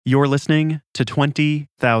You're listening to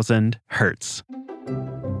 20,000 Hertz.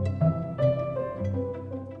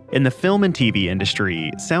 In the film and TV industry,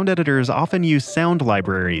 sound editors often use sound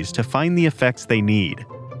libraries to find the effects they need.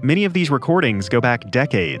 Many of these recordings go back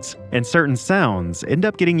decades, and certain sounds end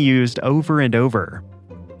up getting used over and over.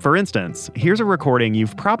 For instance, here's a recording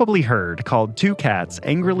you've probably heard called two cats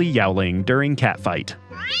angrily yowling during catfight.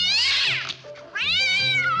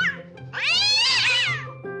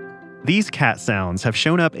 These cat sounds have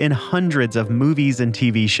shown up in hundreds of movies and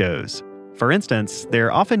TV shows. For instance,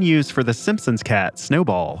 they're often used for the Simpsons cat,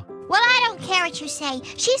 Snowball. Well, I don't care what you say.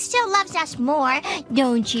 She still loves us more,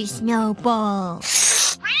 don't you, Snowball?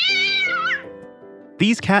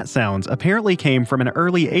 These cat sounds apparently came from an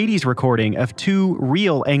early 80s recording of two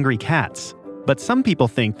real angry cats. But some people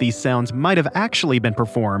think these sounds might have actually been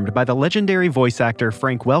performed by the legendary voice actor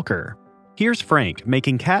Frank Welker. Here's Frank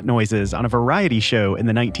making cat noises on a variety show in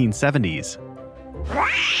the 1970s.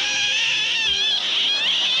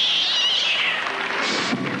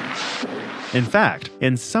 In fact,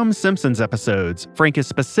 in some Simpsons episodes, Frank is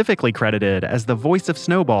specifically credited as the voice of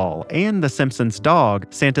Snowball and the Simpsons dog,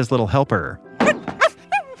 Santa's Little Helper.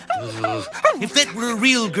 If that were a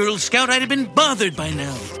real Girl Scout, I'd have been bothered by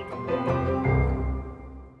now.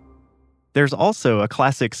 There's also a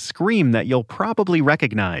classic scream that you'll probably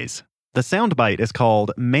recognize. The soundbite is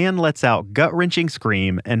called "Man Lets Out Gut-Wrenching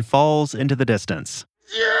Scream and Falls into the Distance."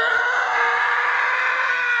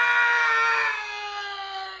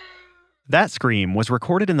 That scream was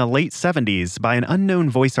recorded in the late 70s by an unknown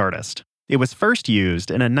voice artist. It was first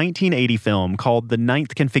used in a 1980 film called The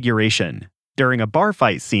Ninth Configuration. During a bar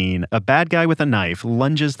fight scene, a bad guy with a knife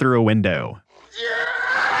lunges through a window.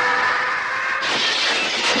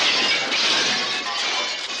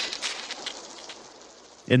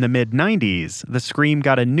 In the mid-90s, the scream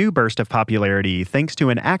got a new burst of popularity thanks to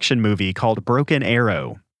an action movie called Broken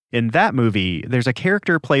Arrow. In that movie, there's a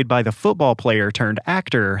character played by the football player turned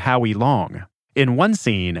actor Howie Long. In one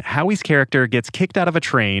scene, Howie's character gets kicked out of a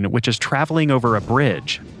train which is traveling over a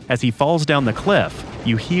bridge. As he falls down the cliff,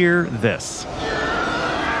 you hear this.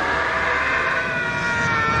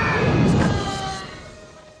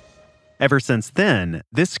 Ever since then,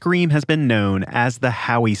 this scream has been known as the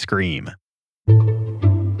Howie Scream.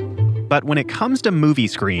 But when it comes to movie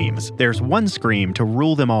screams, there's one scream to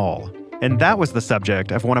rule them all. And that was the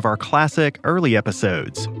subject of one of our classic early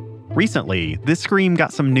episodes. Recently, this scream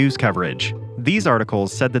got some news coverage. These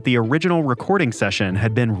articles said that the original recording session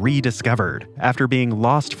had been rediscovered after being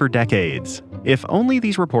lost for decades. If only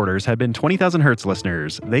these reporters had been 20,000 Hertz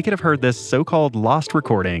listeners, they could have heard this so-called lost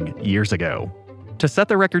recording years ago. To set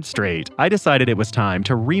the record straight, I decided it was time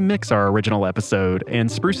to remix our original episode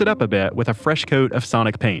and spruce it up a bit with a fresh coat of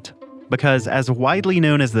sonic paint. Because as widely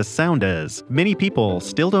known as this sound is, many people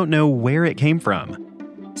still don't know where it came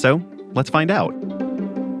from. So, let's find out.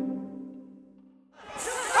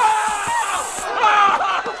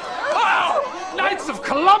 Knights of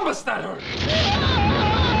Columbus, that hurt!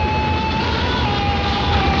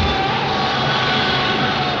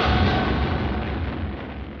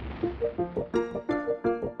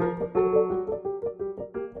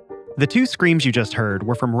 The two screams you just heard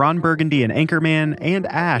were from Ron Burgundy in Anchorman and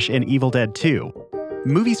Ash in Evil Dead 2.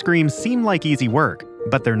 Movie screams seem like easy work,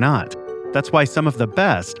 but they're not. That's why some of the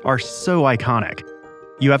best are so iconic.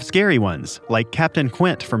 You have scary ones, like Captain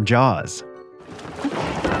Quint from Jaws.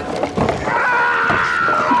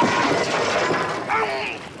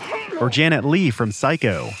 Or Janet Leigh from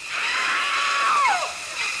Psycho.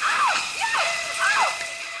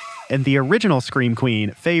 And the original Scream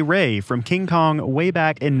Queen, Fay Wray from King Kong way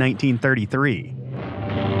back in 1933.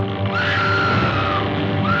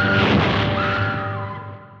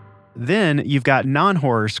 Then you've got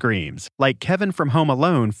non-horror screams, like Kevin from Home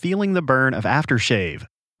Alone feeling the burn of aftershave.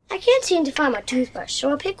 I can't seem to find my toothbrush, so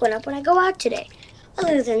I'll pick one up when I go out today.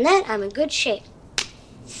 Other than that, I'm in good shape.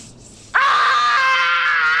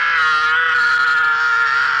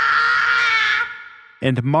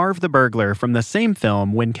 And Marv the burglar from the same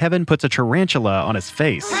film when Kevin puts a tarantula on his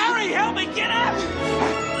face. Hurry, help me, get up!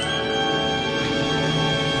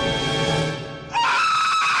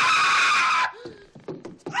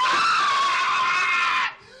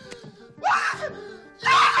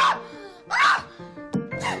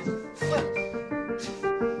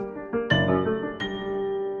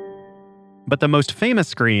 But the most famous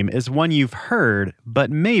scream is one you've heard, but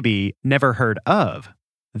maybe never heard of.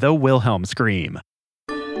 The Wilhelm scream.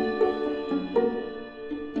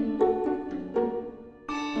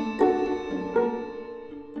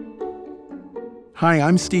 Hi,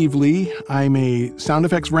 I'm Steve Lee. I'm a sound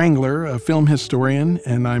effects wrangler, a film historian,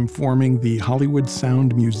 and I'm forming the Hollywood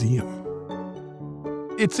Sound Museum.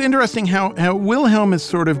 It's interesting how Wilhelm has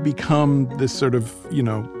sort of become this sort of,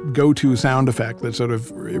 go-to sound effect that sort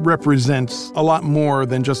of represents a lot more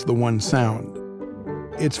than just the one sound.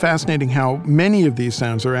 It's fascinating how many of these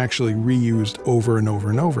sounds are actually reused over and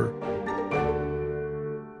over and over.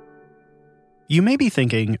 You may be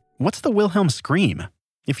thinking, what's the Wilhelm scream?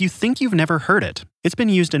 If you think you've never heard it, it's been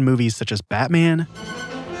used in movies such as Batman,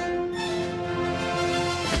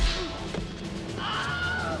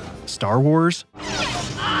 Star Wars,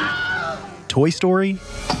 Toy Story,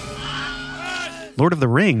 Lord of the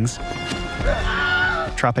Rings,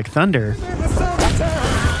 Tropic Thunder,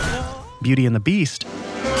 Beauty and the Beast,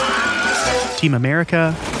 Team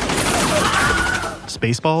America,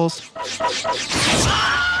 Spaceballs,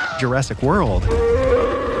 Jurassic World,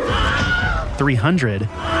 300,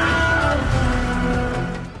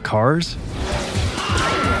 Cars,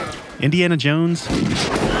 Indiana Jones,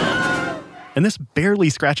 and this barely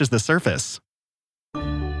scratches the surface.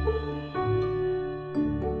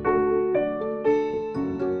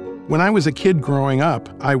 When I was a kid growing up,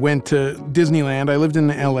 I went to Disneyland. I lived in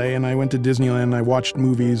LA, and I went to Disneyland, and I watched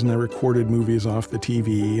movies, and I recorded movies off the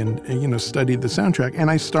TV and studied the soundtrack. And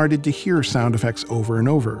I started to hear sound effects over and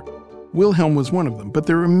over. Wilhelm was one of them, but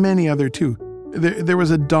there were many other too. There was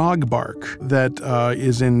a dog bark that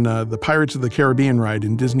is in the Pirates of the Caribbean ride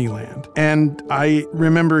in Disneyland. And I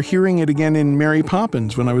remember hearing it again in Mary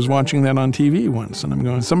Poppins when I was watching that on TV once. And I'm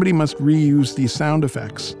going, somebody must reuse these sound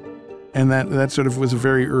effects. And that sort of was a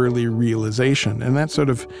very early realization. And that sort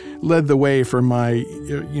of led the way for my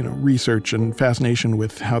research and fascination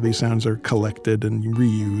with how these sounds are collected and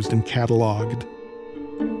reused and cataloged.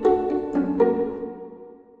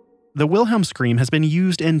 The Wilhelm scream has been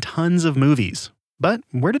used in tons of movies. But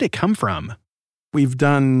where did it come from? We've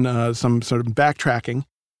done some sort of backtracking.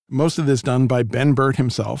 Most of this done by Ben Burtt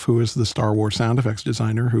himself, who is the Star Wars sound effects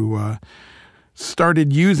designer, who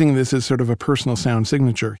started using this as sort of a personal sound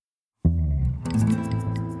signature.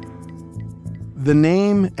 The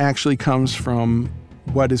name actually comes from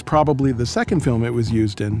what is probably the second film it was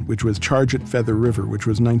used in, which was Charge at Feather River, which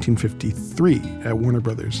was 1953 at Warner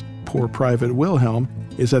Brothers. Poor Private Wilhelm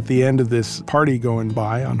is at the end of this party going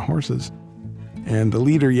by on horses. And the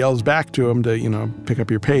leader yells back to him to, pick up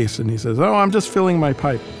your pace. And he says, "Oh, I'm just filling my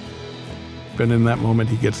pipe." But in that moment,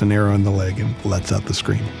 he gets an arrow in the leg and lets out the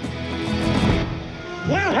scream.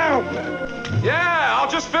 Wilhelm! Yeah, I'll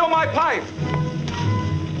just fill my pipe.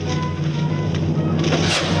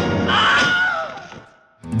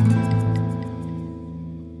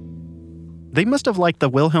 They must have liked the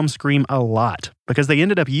Wilhelm scream a lot, because they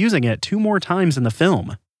ended up using it 2 more times in the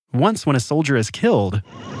film. Once when a soldier is killed,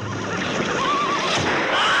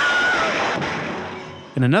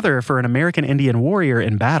 and another for an American Indian warrior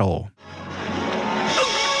in battle.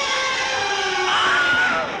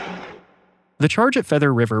 The Charge at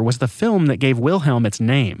Feather River was the film that gave Wilhelm its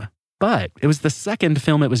name, but it was the second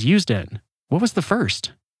film it was used in. What was the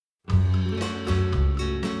first?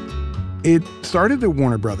 It started at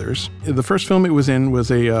Warner Brothers. The first film it was in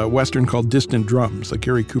was a Western called Distant Drums, a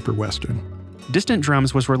Gary Cooper Western. Distant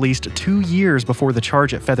Drums was released 2 years before The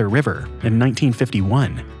Charge at Feather River in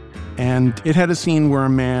 1951. And it had a scene where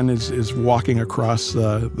a man is walking across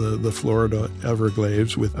the Florida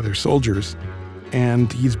Everglades with other soldiers,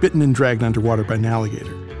 and he's bitten and dragged underwater by an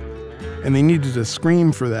alligator. And they needed a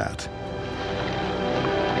scream for that.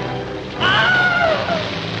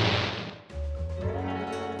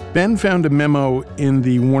 Ben found a memo in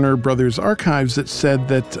the Warner Brothers archives that said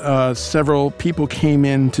that several people came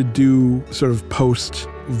in to do sort of post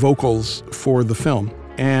vocals for the film.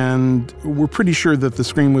 And we're pretty sure that the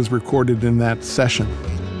scream was recorded in that session.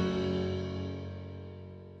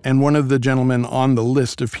 And one of the gentlemen on the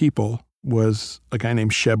list of people was a guy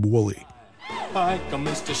named Sheb Woolley,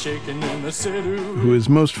 who is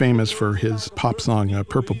most famous for his pop song,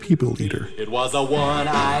 Purple People Eater. It was a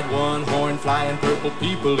one-eyed, one-horn flying purple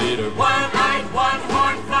people eater. One-eyed,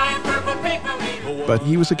 one-horn flying purple people eater. But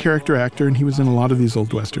he was a character actor, and he was in a lot of these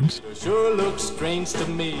old westerns. Sure looks strange to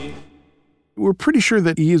me. We're pretty sure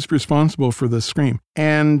that he is responsible for the scream.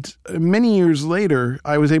 And many years later,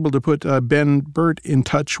 I was able to put Ben Burtt in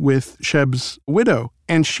touch with Sheb's widow,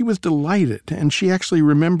 and she was delighted. And she actually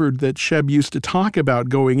remembered that Sheb used to talk about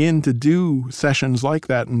going in to do sessions like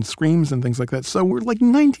that and screams and things like that. So we're like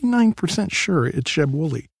 99% sure it's Sheb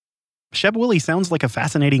Woolley. Sheb Woolley sounds like a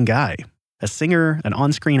fascinating guy. A singer, an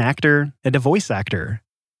on-screen actor, and a voice actor.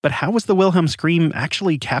 But how was the Wilhelm scream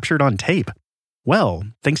actually captured on tape? Well,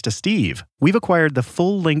 thanks to Steve, we've acquired the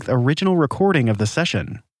full-length original recording of the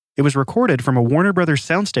session. It was recorded from a Warner Brothers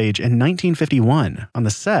soundstage in 1951 on the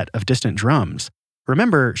set of Distant Drums,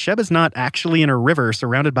 Remember, Sheb is not actually in a river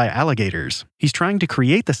surrounded by alligators. He's trying to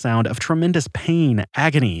create the sound of tremendous pain,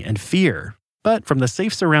 agony, and fear, but from the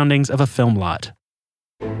safe surroundings of a film lot.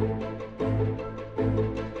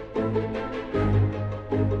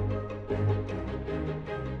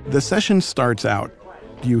 The session starts out.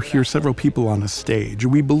 You hear several people on a stage.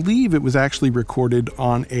 We believe it was actually recorded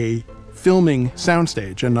on a filming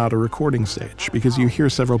soundstage and not a recording stage, because you hear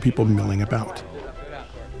several people milling about.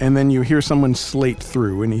 And then you hear someone slate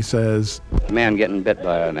through, and he says, "A man getting bit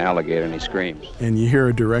by an alligator," and he screams. And you hear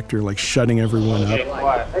a director like shutting everyone up.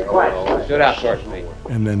 Hey, quiet. Sit out towards me.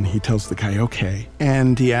 And then he tells the guy, okay.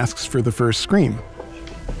 And he asks for the first scream.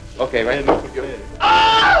 Okay, right.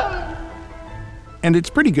 And it's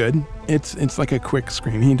pretty good. It's like a quick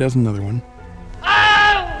scream. He does another one.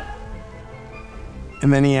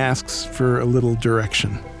 And then he asks for a little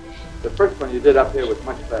direction. The first one you did up here was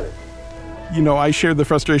much better. You know, I shared the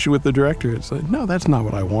frustration with the director. It's like, no, that's not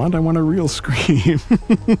what I want. I want a real scream.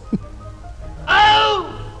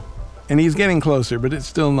 And he's getting closer, but it's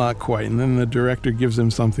still not quite. And then the director gives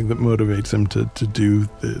him something that motivates him to do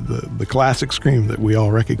the classic scream that we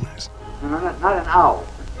all recognize. No, not an owl.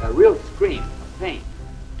 A real scream of pain.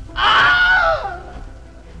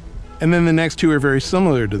 And then the next two are very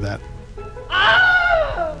similar to that.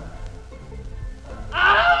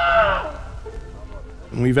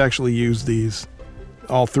 And we've actually used these,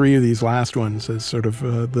 all three of these last ones, as sort of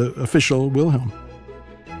the official Wilhelm.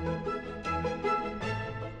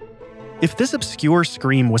 If this obscure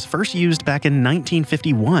scream was first used back in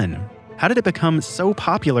 1951, how did it become so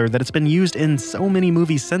popular that it's been used in so many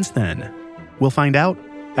movies since then? We'll find out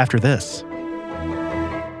after this.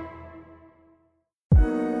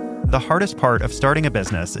 The hardest part of starting a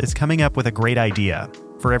business is coming up with a great idea.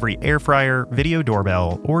 For every air fryer, video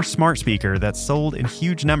doorbell, or smart speaker that's sold in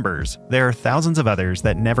huge numbers, there are thousands of others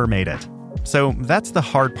that never made it. So that's the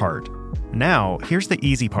hard part. Now, here's the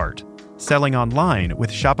easy part. Selling online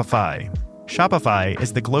with Shopify. Shopify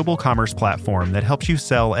is the global commerce platform that helps you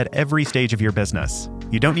sell at every stage of your business.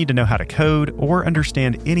 You don't need to know how to code or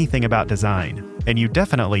understand anything about design. And you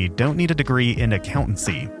definitely don't need a degree in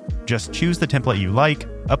accountancy. Just choose the template you like,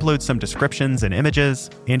 upload some descriptions and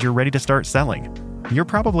images, and you're ready to start selling. You're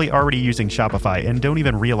probably already using Shopify and don't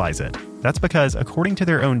even realize it. That's because, according to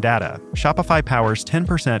their own data, Shopify powers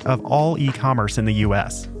 10% of all e-commerce in the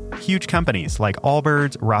US. Huge companies like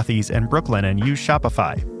Allbirds, Rothy's, and Brooklinen use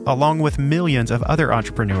Shopify, along with millions of other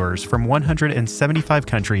entrepreneurs from 175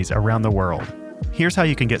 countries around the world. Here's how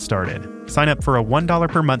you can get started. Sign up for a $1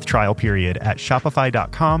 per month trial period at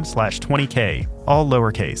shopify.com/20K, all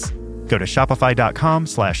lowercase. Go to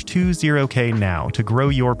shopify.com/20K now to grow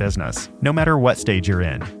your business, no matter what stage you're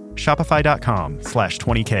in.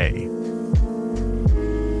 Shopify.com/20K.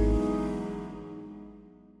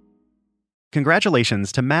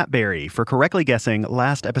 Congratulations to Matt Berry for correctly guessing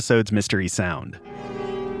last episode's mystery sound.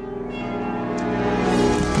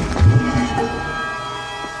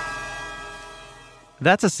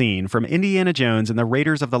 That's a scene from Indiana Jones and the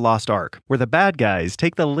Raiders of the Lost Ark, where the bad guys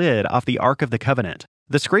take the lid off the Ark of the Covenant.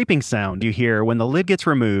 The scraping sound you hear when the lid gets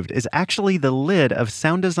removed is actually the lid of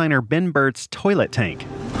sound designer Ben Burtt's toilet tank.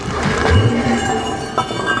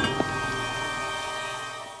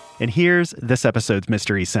 And here's this episode's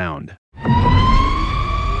mystery sound.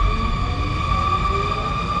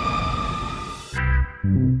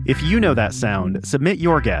 If you know that sound, submit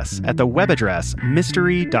your guess at the web address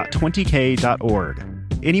mystery.20k.org.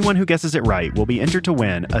 Anyone who guesses it right will be entered to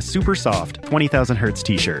win a super soft 20,000 Hertz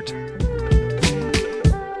t-shirt.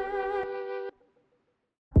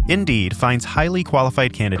 Indeed finds highly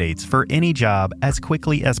qualified candidates for any job as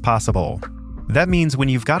quickly as possible. That means when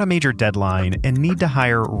you've got a major deadline and need to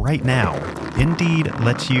hire right now, Indeed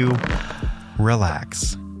lets you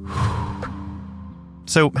relax.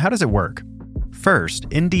 So how does it work? First,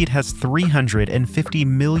 Indeed has 350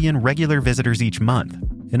 million regular visitors each month.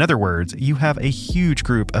 In other words, you have a huge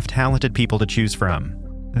group of talented people to choose from.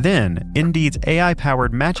 Then, Indeed's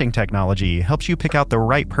AI-powered matching technology helps you pick out the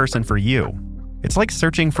right person for you. It's like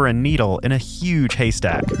searching for a needle in a huge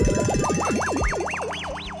haystack,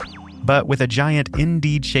 but with a giant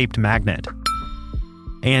Indeed-shaped magnet.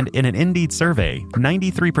 And in an Indeed survey,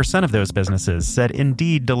 93% of those businesses said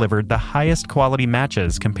Indeed delivered the highest quality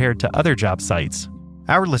matches compared to other job sites.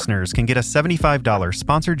 Our listeners can get a $75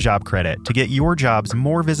 sponsored job credit to get your jobs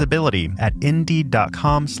more visibility at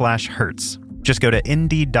Indeed.com/Hertz. Just go to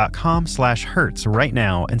Indeed.com/Hertz right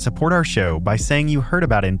now and support our show by saying you heard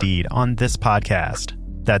about Indeed on this podcast.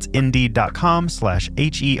 That's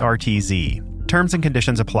Indeed.com/HERTZ. Terms and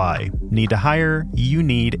conditions apply. Need to hire? You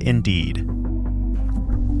need Indeed.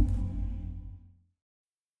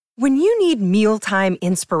 When you need mealtime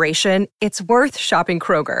inspiration, it's worth shopping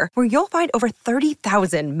Kroger, where you'll find over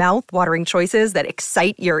 30,000 mouth-watering choices that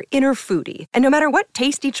excite your inner foodie. And no matter what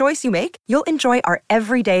tasty choice you make, you'll enjoy our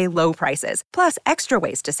everyday low prices, plus extra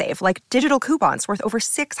ways to save, like digital coupons worth over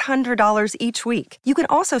 $600 each week. You can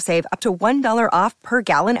also save up to $1 off per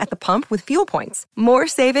gallon at the pump with fuel points. More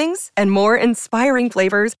savings and more inspiring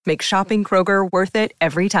flavors make shopping Kroger worth it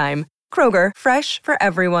every time. Kroger, fresh for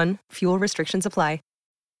everyone. Fuel restrictions apply.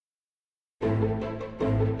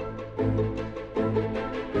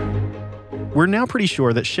 We're now pretty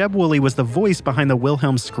sure that Sheb Wooley was the voice behind the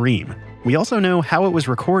Wilhelm scream. We also know how it was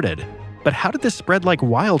recorded. But how did this spread like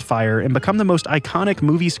wildfire and become the most iconic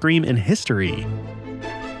movie scream in history?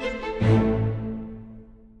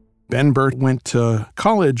 Ben Burtt went to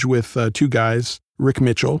college with two guys, Rick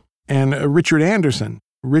Mitchell and Richard Anderson.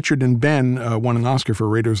 Richard and Ben won an Oscar for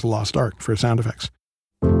Raiders of the Lost Ark for sound effects.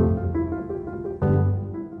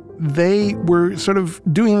 They were sort of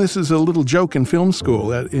doing this as a little joke in film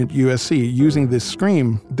school at USC, using this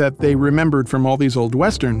scream that they remembered from all these old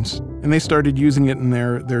Westerns. And they started using it in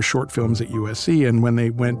their short films at USC. And when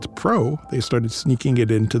they went pro, they started sneaking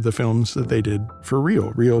it into the films that they did for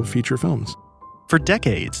real feature films. For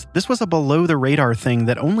decades, this was a below-the-radar thing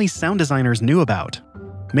that only sound designers knew about.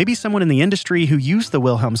 Maybe someone in the industry who used the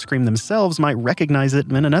Wilhelm scream themselves might recognize it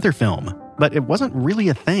in another film, but it wasn't really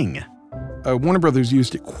a thing. Warner Brothers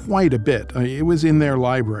used it quite a bit. It was in their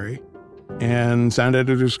library, and sound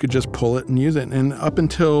editors could just pull it and use it. And up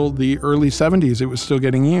until the early 70s, it was still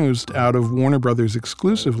getting used out of Warner Brothers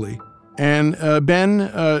exclusively. And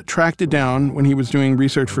Ben tracked it down when he was doing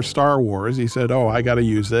research for Star Wars. He said, I got to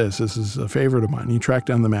use this. This is a favorite of mine. He tracked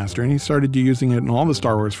down the master, and he started using it in all the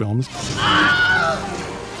Star Wars films.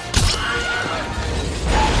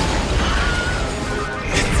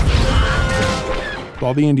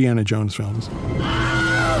 All the Indiana Jones films.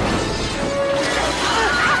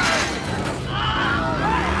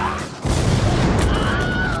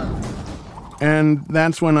 And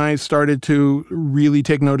that's when I started to really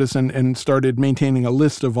take notice and started maintaining a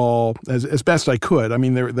list of all, as best I could. I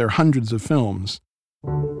mean, there are hundreds of films.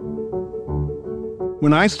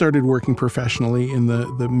 When I started working professionally in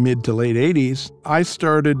the mid to late 80s, I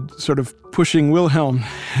started sort of pushing Wilhelm,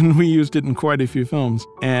 and we used it in quite a few films.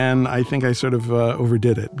 And I think I sort of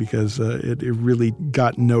overdid it because it really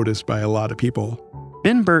got noticed by a lot of people.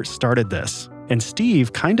 Ben Burtt started this, and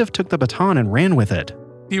Steve kind of took the baton and ran with it.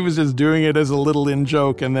 He was just doing it as a little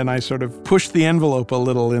in-joke, and then I sort of pushed the envelope a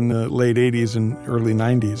little in the late 80s and early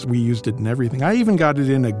 90s. We used it in everything. I even got it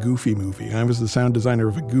in a Goofy movie. I was the sound designer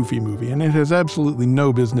of a Goofy movie, and it has absolutely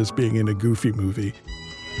no business being in a Goofy movie.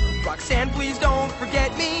 Roxanne, please don't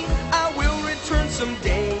forget me. I will return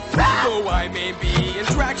someday. Though I may be in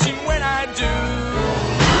traction when I do.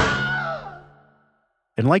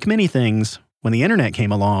 And like many things, when the internet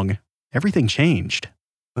came along, everything changed.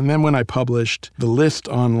 And then when I published the list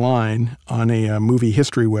online on a movie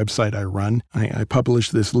history website I run, I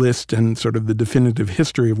published this list and sort of the definitive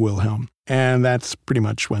history of Wilhelm. And that's pretty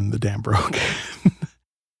much when the dam broke.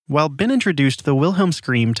 While Ben introduced the Wilhelm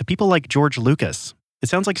scream to people like George Lucas, it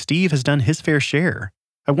sounds like Steve has done his fair share.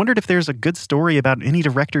 I wondered if there's a good story about any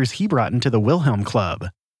directors he brought into the Wilhelm Club.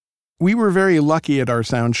 We were very lucky at our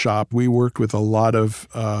sound shop. We worked with a lot of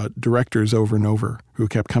directors over and over who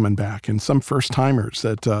kept coming back, and some first-timers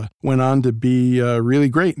that went on to be really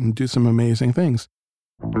great and do some amazing things.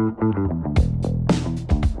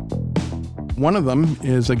 One of them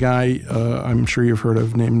is a guy I'm sure you've heard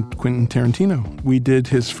of named Quentin Tarantino. We did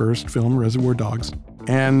his first film, Reservoir Dogs,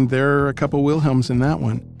 and there are a couple Wilhelms in that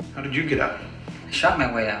one. How did you get out? I shot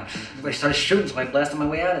my way out. Everybody started shooting, so I blasted my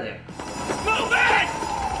way out of there. Move it!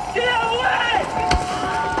 Get away!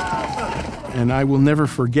 And I will never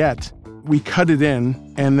forget, we cut it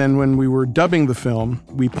in, and then when we were dubbing the film,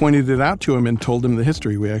 we pointed it out to him and told him the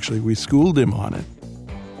history. We schooled him on it.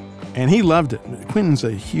 And he loved it. Quentin's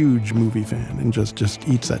a huge movie fan and just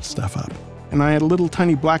eats that stuff up. And I had a little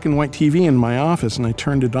tiny black and white TV in my office, and I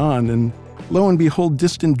turned it on, and lo and behold,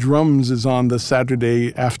 Distant Drums is on the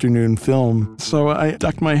Saturday afternoon film. So I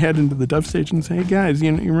ducked my head into the dub stage and said, hey guys,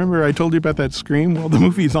 you remember I told you about that scream? Well, the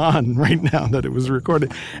movie's on right now that it was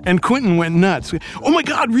recorded. And Quentin went nuts. Oh my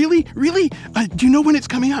God, really? Really? Do you know when it's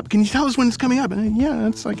coming up? Can you tell us when it's coming up? And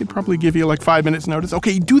I could probably give you like 5 minutes notice.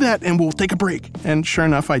 Okay, do that and we'll take a break. And sure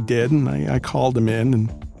enough, I did. And I called him in, and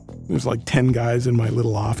there was like 10 guys in my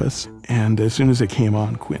little office. And as soon as it came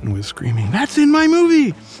on, Quentin was screaming, that's in my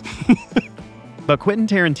movie! But Quentin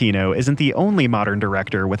Tarantino isn't the only modern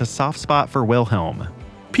director with a soft spot for Wilhelm.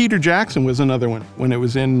 Peter Jackson was another one. When it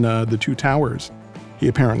was in The Two Towers, he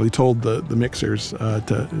apparently told the mixers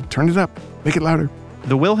to turn it up, make it louder.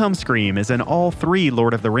 The Wilhelm scream is in all 3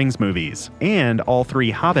 Lord of the Rings movies and all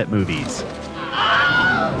 3 Hobbit movies.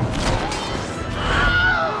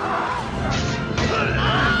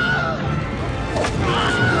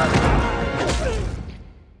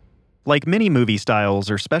 Like many movie styles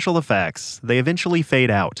or special effects, they eventually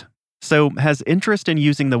fade out. So, has interest in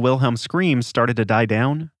using the Wilhelm scream started to die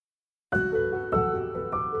down?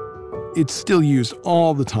 It's still used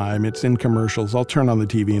all the time. It's in commercials. I'll turn on the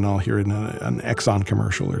TV and I'll hear it in an Exxon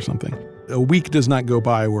commercial or something. A week does not go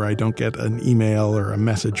by where I don't get an email or a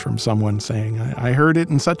message from someone saying, I heard it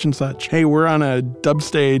in such and such. Hey, we're on a dub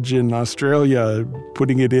stage in Australia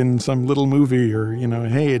putting it in some little movie, or,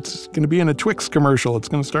 hey, it's going to be in a Twix commercial. It's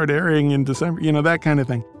going to start airing in December, that kind of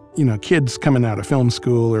thing. Kids coming out of film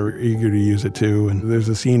school are eager to use it too. And there's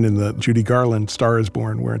a scene in the Judy Garland Star is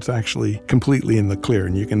Born where it's actually completely in the clear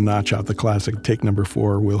and you can notch out the classic take number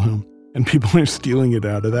 4 Wilhelm. And people are stealing it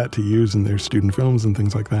out of that to use in their student films and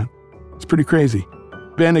things like that. It's pretty crazy.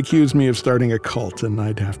 Ben accused me of starting a cult, and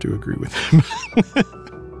I'd have to agree with him.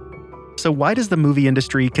 So why does the movie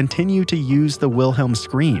industry continue to use the Wilhelm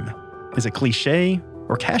scream? Is it cliche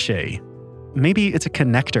or cachet? Maybe it's a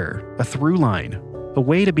connector, a through line, a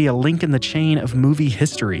way to be a link in the chain of movie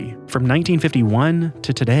history from 1951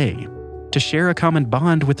 to today, to share a common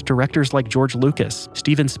bond with directors like George Lucas,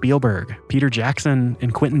 Steven Spielberg, Peter Jackson,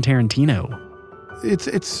 and Quentin Tarantino.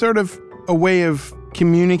 It's sort of a way of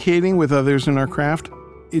communicating with others in our craft.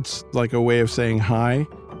 It's like a way of saying hi.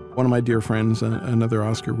 One of my dear friends, another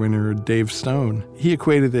Oscar winner, Dave Stone, he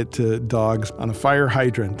equated it to dogs on a fire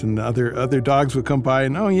hydrant, and other dogs would come by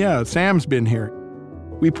and, oh yeah, Sam's been here.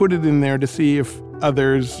 We put it in there to see if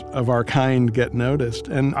others of our kind get noticed.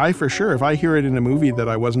 And I, for sure, if I hear it in a movie that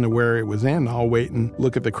I wasn't aware it was in, I'll wait and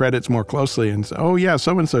look at the credits more closely and say, oh yeah,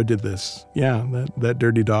 so-and-so did this. Yeah, that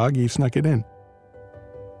dirty dog, he snuck it in.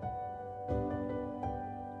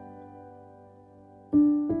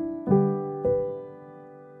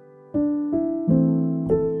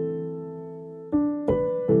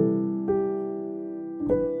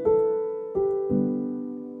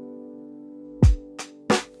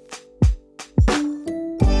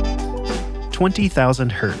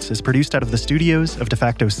 "20,000 Hertz" is produced out of the studios of De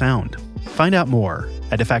Facto Sound. Find out more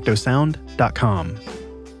at defactosound.com.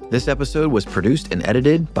 This episode was produced and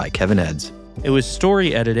edited by Kevin Eds. It was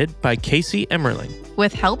story edited by Casey Emmerling,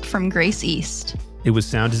 with help from Grace East. It was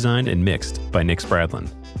sound designed and mixed by Nick Spradlin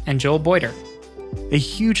and Joel Boyder. A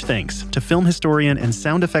huge thanks to film historian and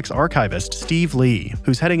sound effects archivist Steve Lee,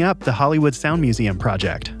 who's heading up the Hollywood Sound Museum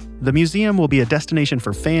project. The museum will be a destination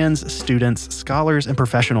for fans, students, scholars, and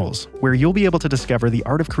professionals, where you'll be able to discover the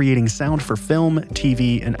art of creating sound for film,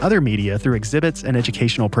 TV, and other media through exhibits and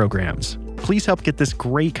educational programs. Please help get this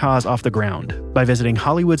great cause off the ground by visiting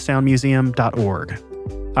hollywoodsoundmuseum.org.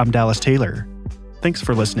 I'm Dallas Taylor. Thanks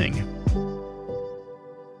for listening.